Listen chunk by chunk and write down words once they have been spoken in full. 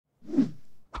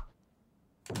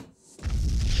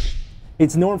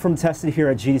It's Norm from Tested here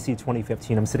at GDC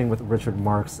 2015. I'm sitting with Richard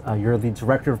Marks. You're the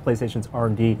director of PlayStation's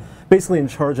R&D, basically in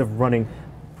charge of running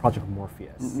Project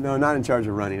Morpheus. No, not in charge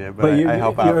of running it, but I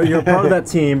help out. You're part of that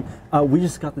team. We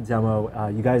just got the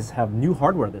demo. You guys have new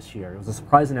hardware this year. It was a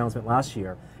surprise announcement last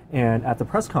year. And at the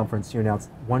press conference, you announced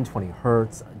 120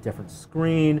 hertz, a different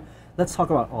screen. Let's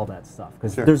talk about all that stuff,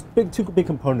 because there's two big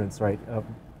components, right?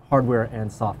 Hardware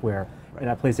and software. Right. And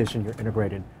at PlayStation, you're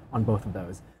integrated on both of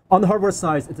those. On the hardware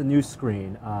side, it's a new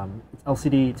screen. It's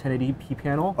LCD 1080p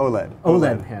panel.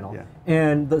 OLED panel. Yeah.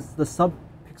 And the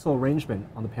sub-pixel arrangement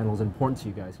on the panel is important to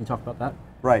you guys. Can you talk about that?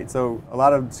 Right. So a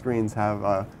lot of screens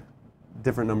have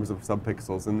different numbers of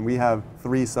sub-pixels, and we have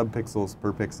 3 sub-pixels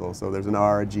per pixel. So there's an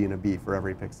R, a G, and a B for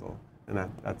every pixel, and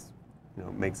that's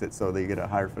makes it so that you get a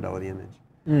higher fidelity image.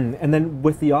 And then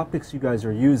with the optics you guys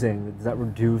are using, does that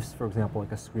reduce, for example,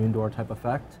 like a screen door type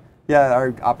effect? Yeah,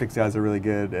 our optics guys are really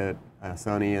good at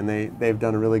Sony, and they've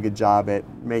done a really good job at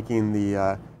making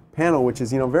the panel, which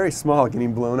is very small,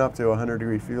 getting blown up to a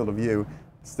 100-degree field of view,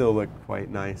 still look quite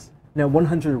nice. Now,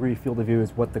 100-degree field of view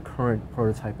is what the current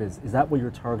prototype is. Is that what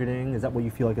you're targeting? Is that what you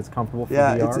feel like it's comfortable for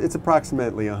VR? Yeah, it's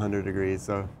approximately 100 degrees,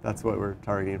 so that's what we're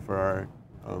targeting for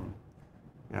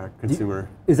our consumer.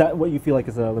 Is that what you feel like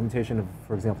is a limitation of,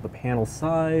 for example, the panel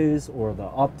size or the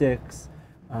optics?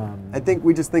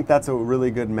 We just think that's a really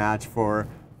good match for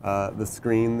the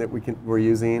screen that we're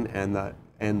using,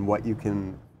 and what you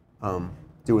can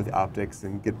do with the optics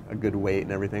and get a good weight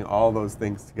and everything. All those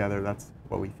things together, that's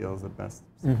what we feel is the best.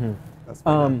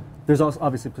 There's also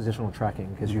obviously positional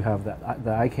tracking, because you have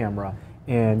the eye camera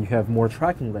and you have more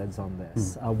tracking LEDs on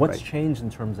this. What's changed in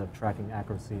terms of tracking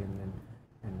accuracy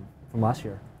and from last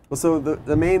year? Well, so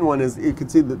the main one is, you can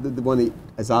see the one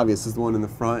that's obvious is the one in the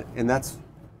front, and that's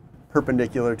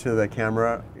perpendicular to the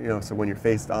camera, so when you're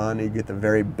faced on, you get the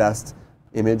very best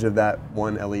image of that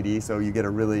one LED, so you get a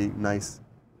really nice,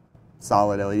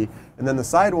 solid LED. And then the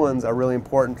side ones are really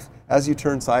important. As you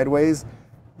turn sideways,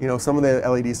 some of the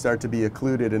LEDs start to be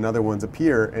occluded and other ones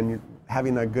appear, and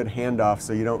having a good handoff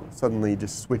so you don't suddenly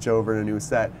just switch over to a new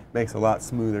set makes a lot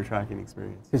smoother tracking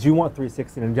experience. Because you want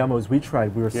 360, and in demos we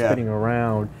tried, we were spinning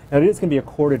around. Now it is going to be a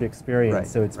corded experience,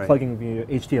 so it's plugging via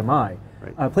HDMI.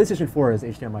 PlayStation 4 is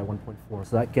HDMI 1.4,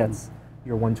 so that gets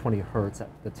your 120 hertz at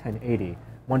the 1080.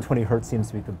 120 hertz seems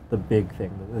to be the big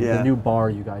thing, the new bar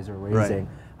you guys are raising.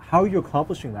 How are you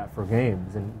accomplishing that for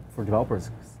games and for developers?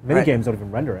 Many games don't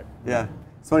even render it. Yeah.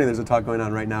 It's funny, there's a talk going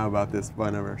on right now about this,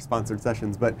 one of our sponsored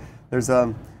sessions, but there's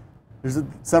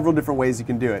several different ways you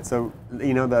can do it. So,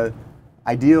 the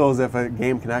ideal is if a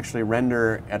game can actually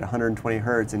render at 120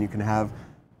 hertz and you can have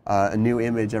a new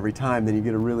image every time, then you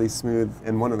get a really smooth,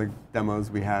 and one of the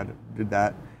demos we had did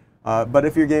that. But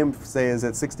if your game, say, is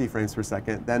at 60 frames per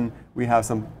second, then we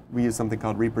use something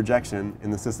called reprojection in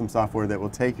the system software that will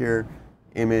take your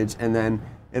image and then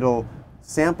it'll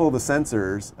sample the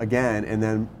sensors again and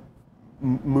then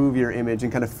move your image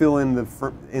and kind of fill in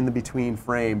the between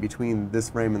frame between this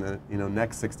frame and the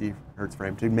next 60 hertz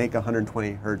frame to make a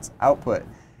 120 hertz output.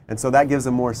 And so that gives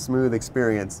a more smooth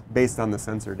experience based on the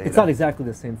sensor data. It's not exactly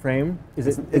the same frame.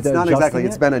 It's not exactly.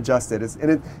 It's been adjusted.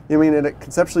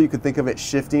 Conceptually, you could think of it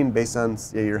shifting based on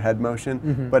your head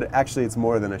motion, but actually, it's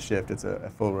more than a shift. It's a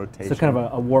full rotation. So kind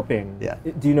of a warping. Yeah.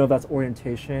 Do you know if that's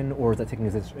orientation, or is that taking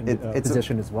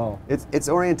position as well? It's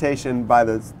orientation by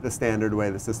the standard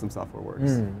way the system software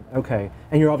works. Okay,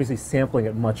 and you're obviously sampling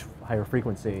at much higher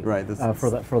frequency. Right.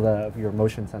 For your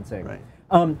motion sensing.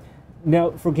 Right.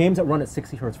 Now, for games that run at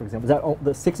 60 hertz, for example,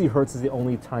 the 60 hertz is the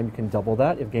only time you can double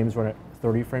that? If games run at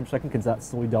 30 frames per second, can that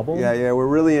still be doubled? Yeah, we're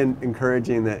really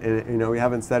encouraging that. We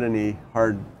haven't set any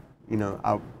hard,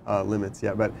 limits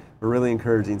yet, but we're really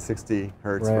encouraging 60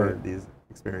 hertz for these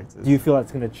experiences. Do you feel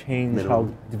that's going to change how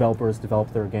developers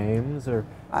develop their games, or?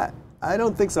 I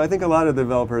don't think so. I think a lot of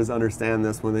developers understand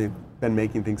this when they've been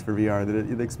making things for VR,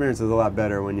 that the experience is a lot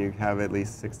better when you have at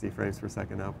least 60 frames per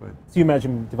second output. So you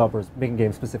imagine developers making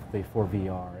games specifically for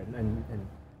VR,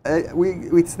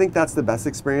 we think that's the best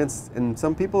experience, and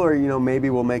some people are, maybe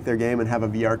will make their game and have a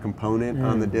VR component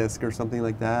on the disc or something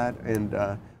like that, and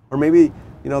or maybe,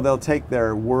 they'll take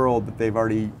their world that they've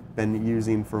already been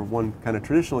using for one kind of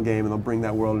traditional game, and they'll bring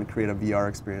that world and create a VR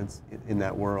experience in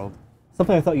that world.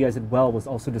 Something I thought you guys did well was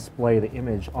also display the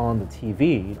image on the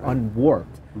TV,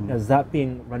 unwarped. Now, is that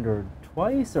being rendered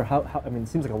twice, or how? It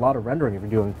seems like a lot of rendering if you're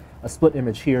doing a split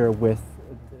image here with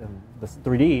the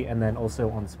 3D and then also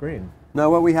on the screen. No,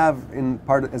 what we have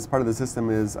as part of the system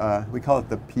is we call it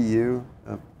the PU,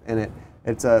 and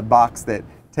it's a box that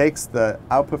takes the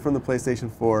output from the PlayStation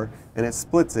 4 and it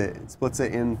splits it. It splits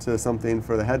it into something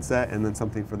for the headset and then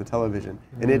something for the television.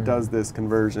 And it does this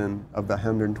conversion of the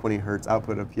 120 hertz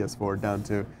output of PS4 down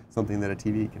to something that a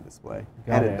TV can display.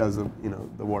 And it does, the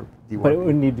warp, dewarp. But it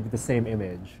would need to be the same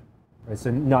image, right?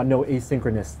 So no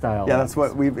asynchronous style. Yeah, that's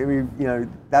what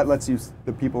that lets you,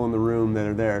 the people in the room that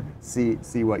are there, see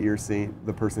what you're seeing,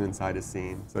 the person inside is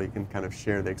seeing, so you can kind of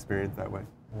share the experience that way.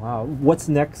 Wow. What's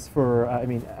next for,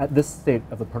 at this state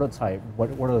of the prototype, what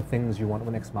are the things you want,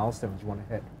 the next milestones you want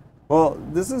to hit? Well,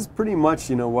 this is pretty much,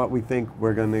 what we think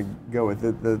we're going to go with.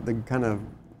 The kind of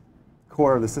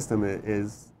core of the system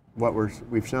is what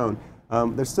we've shown.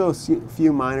 There's still a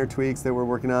few minor tweaks that we're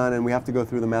working on, and we have to go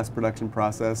through the mass production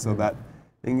process, so that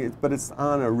thing, but it's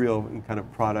on a real kind of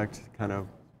product kind of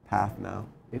path now.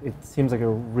 It seems like a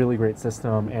really great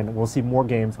system, and we'll see more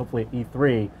games, hopefully at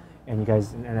E3, and you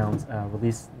guys announce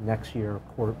release next year,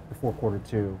 before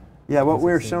Q2. Yeah, what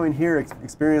we're showing here,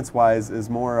 experience-wise, is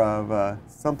more of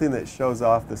something that shows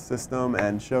off the system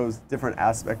and shows different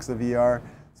aspects of VR.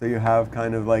 So you have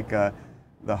kind of like the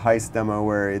Heist demo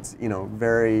where it's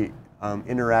very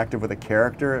interactive with a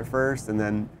character at first, and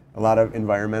then a lot of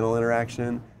environmental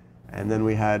interaction, and then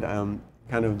we had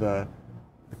kind of the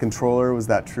controller was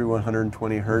that true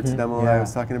 120 hertz demo I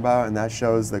was talking about, and that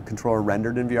shows the controller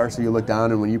rendered in VR. So you look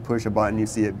down, and when you push a button, you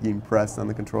see it being pressed on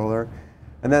the controller.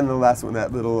 And then the last one,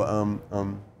 that little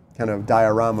kind of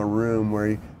diorama room where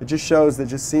it just shows that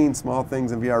just seeing small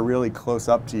things in VR really close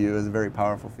up to you is a very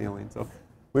powerful feeling. So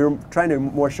we were trying to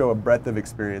more show a breadth of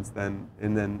experience and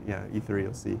then E3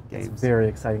 you'll see games. It's very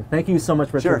exciting. Thank you so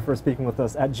much, Richard, for speaking with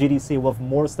us at GDC. We'll have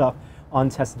more stuff on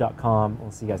tested.com.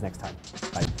 We'll see you guys next time.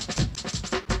 Bye.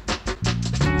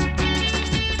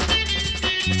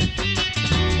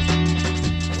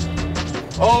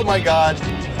 Oh my God,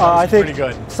 I think pretty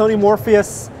good. Sony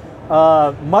Morpheus,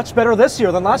 much better this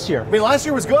year than last year. I mean, last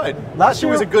year was good. Last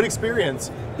year was a good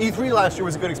experience. E3 last year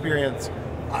was a good experience.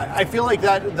 I feel like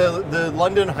that the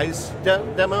London Heist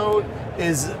demo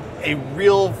is a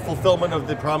real fulfillment of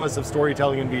the promise of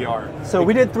storytelling in VR. So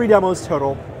we did 3 demos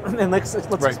total, and let's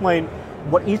explain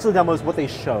what each of the demos, what they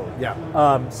showed.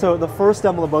 Yeah. So the first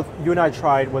demo that both you and I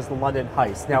tried was the London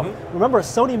Heist. Now, remember,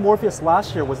 Sony Morpheus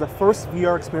last year was the first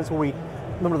VR experience where we,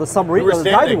 remember the submarine, the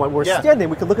diving one, we were standing,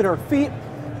 we could look at our feet.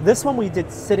 This one we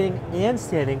did sitting and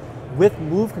standing with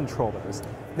Move controllers.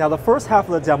 Now the first half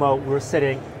of the demo we were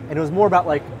sitting, and it was more about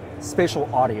like spatial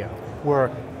audio,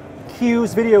 where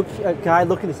cues, video guy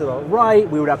looking to the right,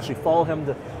 we would actually follow him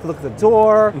to look at the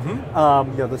door,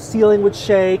 the ceiling would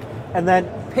shake, and then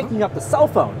picking up the cell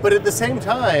phone. But at the same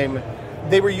time,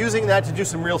 they were using that to do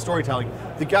some real storytelling.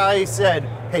 The guy said,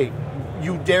 hey,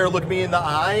 you dare look me in the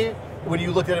eye? When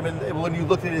you looked at him, when you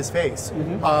looked at his face,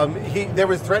 there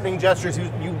was threatening gestures.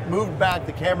 You moved back,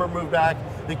 the camera moved back.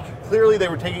 Clearly, they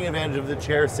were taking advantage of the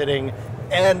chair sitting,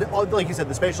 and like you said,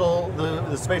 the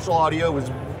spatial audio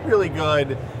was really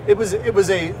good.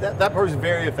 That part was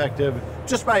very effective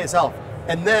just by itself.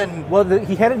 And then, well,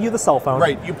 he handed you the cell phone.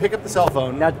 Right, you pick up the cell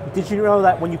phone. Now, did you know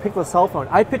that when you pick the cell phone,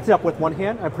 I picked it up with one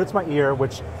hand, I put it to my ear,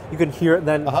 which you can hear it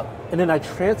then, and then I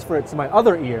transfer it to my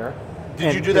other ear.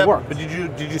 Did you do that? But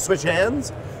did you switch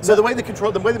hands? So the way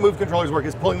the Move controllers work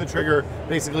is pulling the trigger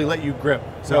basically let you grip.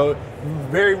 So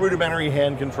very rudimentary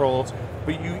hand controls.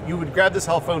 But you would grab the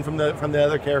cell phone from the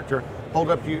other character, hold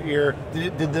it up to your ear.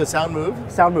 Did the sound move?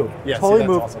 Sound moved. Yeah, totally that's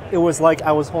moved. awesome. It was like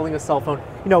I was holding a cell phone,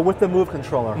 with the Move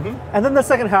controller. And then the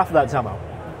second half of that demo.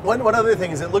 One other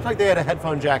thing is it looked like they had a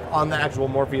headphone jack on the actual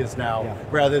Morpheus now,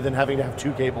 rather than having to have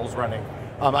 2 cables running.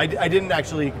 I didn't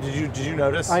actually. Did you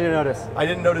notice? I didn't notice. I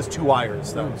didn't notice 2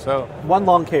 wires though. So one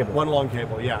long cable. One long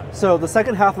cable, yeah. So the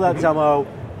second half of that demo,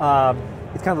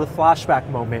 it's kind of the flashback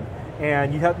moment,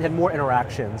 and you had more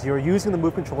interactions. You're using the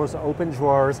Move controllers to open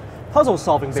drawers, puzzle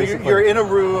solving basically. So you're in a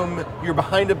room. You're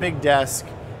behind a big desk.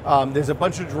 There's a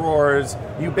bunch of drawers.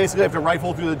 You basically have to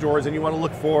rifle through the drawers, and you want to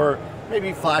look for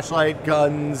maybe flashlight,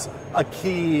 guns, a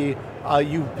key.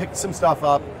 You pick some stuff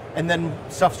up, and then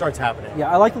stuff starts happening.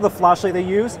 Yeah, I like that the flashlight they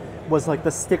used was like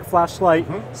the stick flashlight,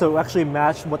 so it actually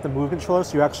matched what the Move controller,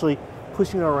 so you're actually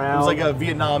pushing it around. It was like a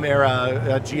Vietnam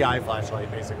era GI flashlight,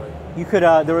 basically. You could,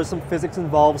 there was some physics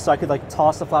involved, so I could like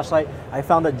toss the flashlight. I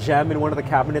found a gem in one of the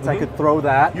cabinets, I could throw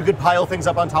that. You could pile things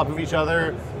up on top of each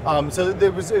other. So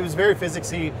it was very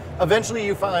physicsy. Eventually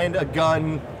you find a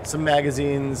gun, some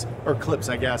magazines, or clips,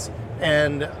 I guess,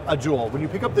 and a jewel. When you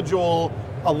pick up the jewel,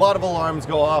 a lot of alarms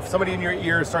go off, somebody in your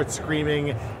ear starts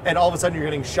screaming, and all of a sudden you're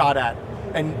getting shot at.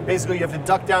 And basically you have to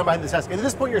duck down behind the desk. And at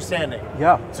this point you're standing.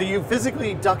 Yeah. So you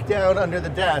physically duck down under the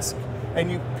desk,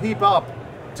 and you peep up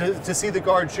to see the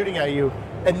guard shooting at you.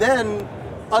 And then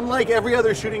unlike every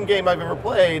other shooting game I've ever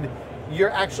played,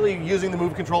 you're actually using the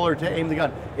move controller to aim the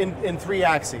gun in 3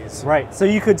 axes. Right, so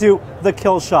you could do the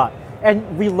kill shot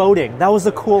and reloading. That was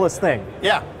the coolest thing.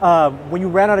 Yeah. When you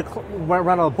ran out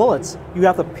of bullets, you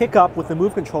have to pick up with the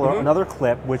move controller another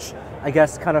clip, which I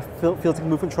guess kind of feels like a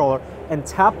move controller, and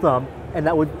tap them, and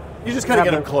that would. You just kind of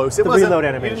get them close. It the wasn't. reload You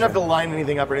animation. didn't have to line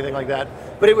anything up or anything like that.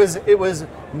 But it was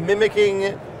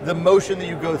mimicking the motion that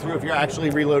you go through if you're actually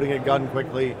reloading a gun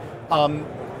quickly.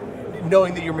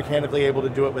 Knowing that you're mechanically able to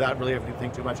do it without really having to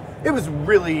think too much. It was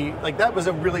really, like, that was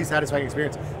a really satisfying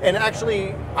experience. And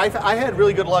actually, I had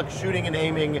really good luck shooting and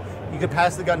aiming. You could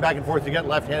pass the gun back and forth to get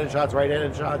left-handed shots,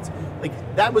 right-handed shots.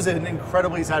 Like, that was an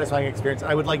incredibly satisfying experience.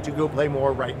 I would like to go play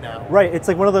more right now. Right, it's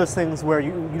like one of those things where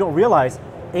you don't realize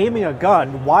aiming a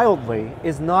gun wildly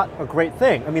is not a great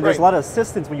thing. I mean, there's a lot of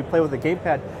assistance when you play with a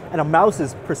gamepad, and a mouse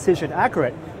is precision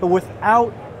accurate, but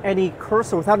without any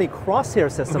cursor, without any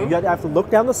crosshair system, you have to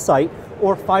look down the sight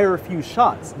or fire a few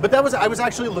shots. But I was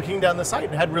actually looking down the sight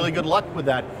and had really good luck with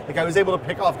that. Like, I was able to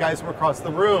pick off guys from across the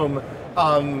room.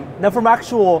 Now, from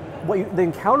actual the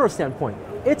encounter standpoint,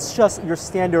 it's just your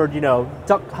standard,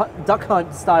 duck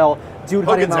hunt style dude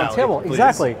hunting Mount Table.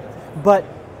 Exactly. But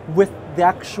with the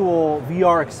actual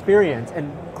VR experience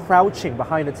and crouching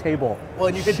behind a table. Well,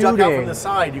 and you could duck out from the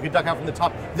side, you could duck out from the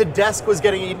top. The desk was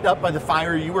getting eaten up by the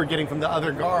fire you were getting from the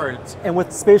other guards. And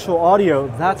with spatial audio,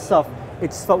 that stuff, it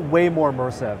just felt way more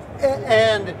immersive.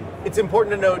 And it's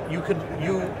important to note,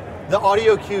 the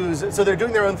audio cues, so they're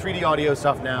doing their own 3D audio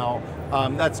stuff now.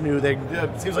 That's new.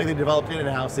 It seems like they developed it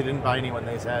in-house. They didn't buy anyone,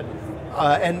 they said.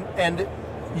 And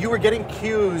you were getting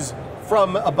cues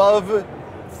from above,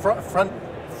 front,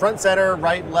 center,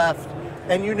 right, left,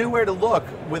 and you knew where to look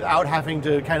without having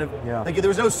to kind of, like, there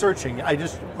was no searching.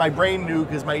 My brain knew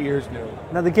because my ears knew.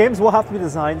 Now, the games will have to be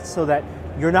designed so that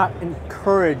you're not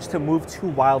encouraged to move too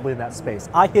wildly in that space.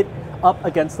 I hit up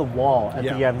against the wall at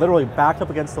the end, literally backed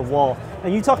up against the wall.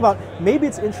 And you talk about, maybe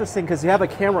it's interesting because you have a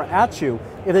camera at you.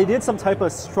 If they did some type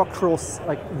of structural,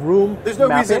 like, room there's no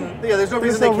mapping, reason. Yeah, there's no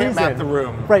reason they can't map the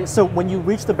room. Right. So when you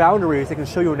reach the boundaries, they can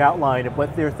show you an outline of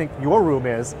what they think your room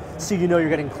is, so you know you're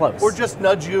getting close. Or just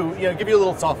nudge you, give you a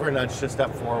little software nudge to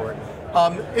step forward.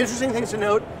 Interesting things to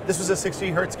note. This was a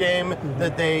 60 hertz game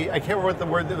that I can't remember what the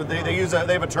word they use.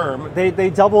 They have a term.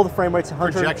 They double the frame rate to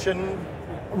 100. Projection.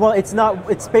 Well, it's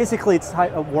not. It's basically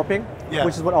warping,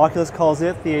 which is what Oculus calls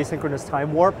it, the asynchronous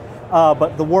time warp.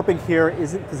 But the warping here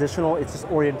isn't positional; it's just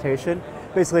orientation.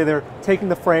 Basically, they're taking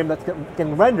the frame that's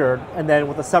getting rendered, and then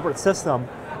with a separate system,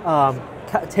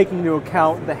 taking into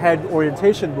account the head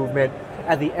orientation movement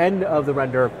at the end of the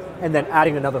render, and then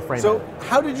adding another frame. So,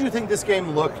 how did you think this game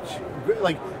looked?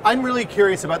 Like, I'm really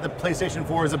curious about the PlayStation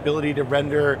 4's ability to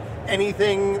render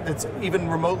anything that's even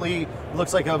remotely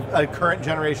looks like a current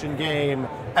generation game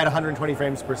at 120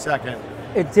 frames per second.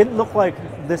 It didn't look like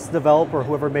this developer,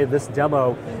 whoever made this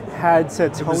demo, had to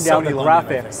tone down the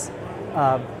graphics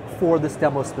for this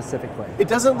demo specifically. It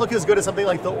doesn't look as good as something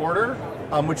like The Order,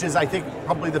 which is, I think,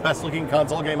 probably the best looking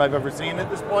console game I've ever seen at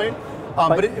this point.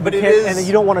 But it is, and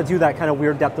you don't want to do that kind of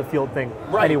weird depth of field thing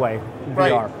anyway in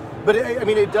VR. But I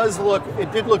mean, it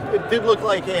did look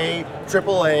like a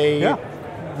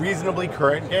AAA, reasonably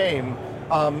current game,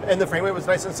 and the frame rate was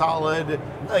nice and solid.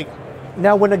 Like,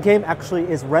 now, when a game actually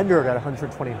is rendered at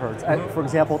 120 hertz, for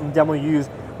example, the demo you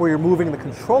used where you're moving the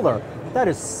controller, that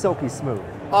is silky smooth.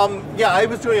 I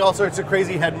was doing all sorts of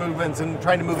crazy head movements and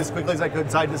trying to move as quickly as I could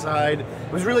side to side.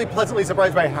 I was really pleasantly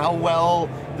surprised by how well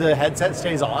the headset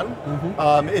stays on.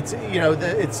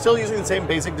 It's still using the same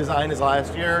basic design as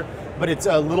last year, but it's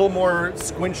a little more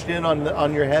squinched in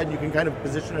on your head. You can kind of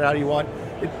position it how you want.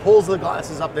 It pulls the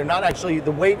glasses up. They're not actually,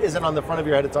 the weight isn't on the front of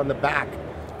your head, it's on the back,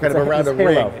 kind of around a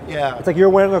ring. Yeah. It's like you're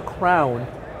wearing a crown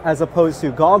as opposed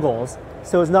to goggles,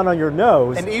 so it's not on your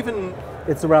nose. And even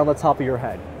it's around the top of your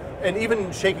head. And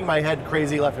even shaking my head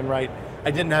crazy left and right, I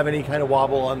didn't have any kind of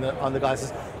wobble on the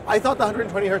glasses. I thought the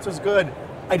 120 hertz was good.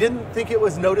 I didn't think it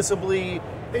was noticeably,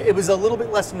 it was a little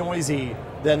bit less noisy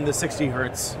than the 60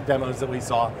 hertz demos that we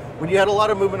saw. When you had a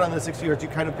lot of movement on the 60 hertz, you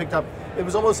kind of picked up, it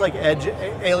was almost like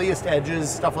aliased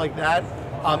edges, stuff like that.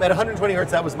 At 120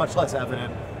 hertz, that was much less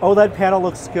evident. OLED panel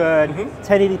looks good.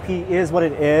 1080p is what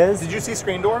it is. Did you see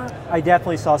screen door? I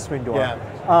definitely saw screen door. Yeah.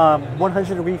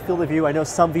 100 degree field of view. I know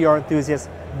some VR enthusiasts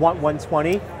want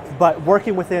 120, but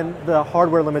working within the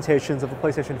hardware limitations of the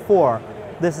PlayStation 4,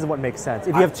 this is what makes sense.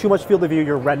 If you have too much field of view,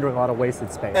 you're rendering a lot of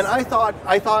wasted space. And I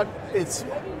thought it's,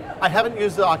 I haven't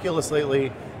used the Oculus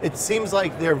lately. It seems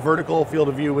like their vertical field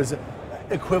of view was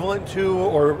equivalent to,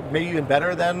 or maybe even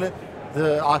better than,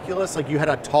 the Oculus, like you had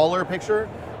a taller picture.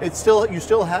 It's still, you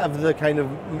still have the kind of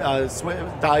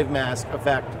dive mask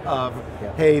effect of,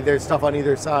 hey, there's stuff on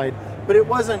either side, but it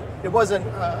wasn't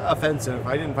offensive.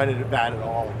 I didn't find it bad at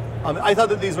all. I thought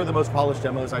that these were the most polished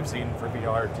demos I've seen for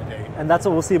VR to date. And that's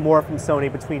what we'll see more from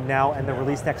Sony between now and the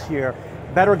release next year.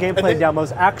 Better gameplay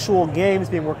demos, actual games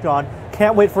being worked on.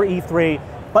 Can't wait for E3,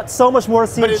 but so much more to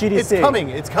see at GDC. It's coming.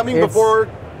 It's coming before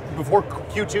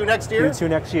Q2 next year? Q2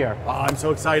 next year. Oh, I'm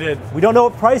so excited. We don't know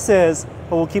what price is,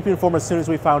 but we'll keep you informed as soon as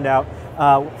we found out.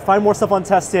 Find more stuff on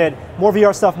Tested, more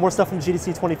VR stuff, more stuff from GDC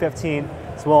 2015.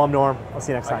 So, I'm Norm. I'll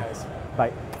see you next time. Guys.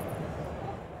 Bye.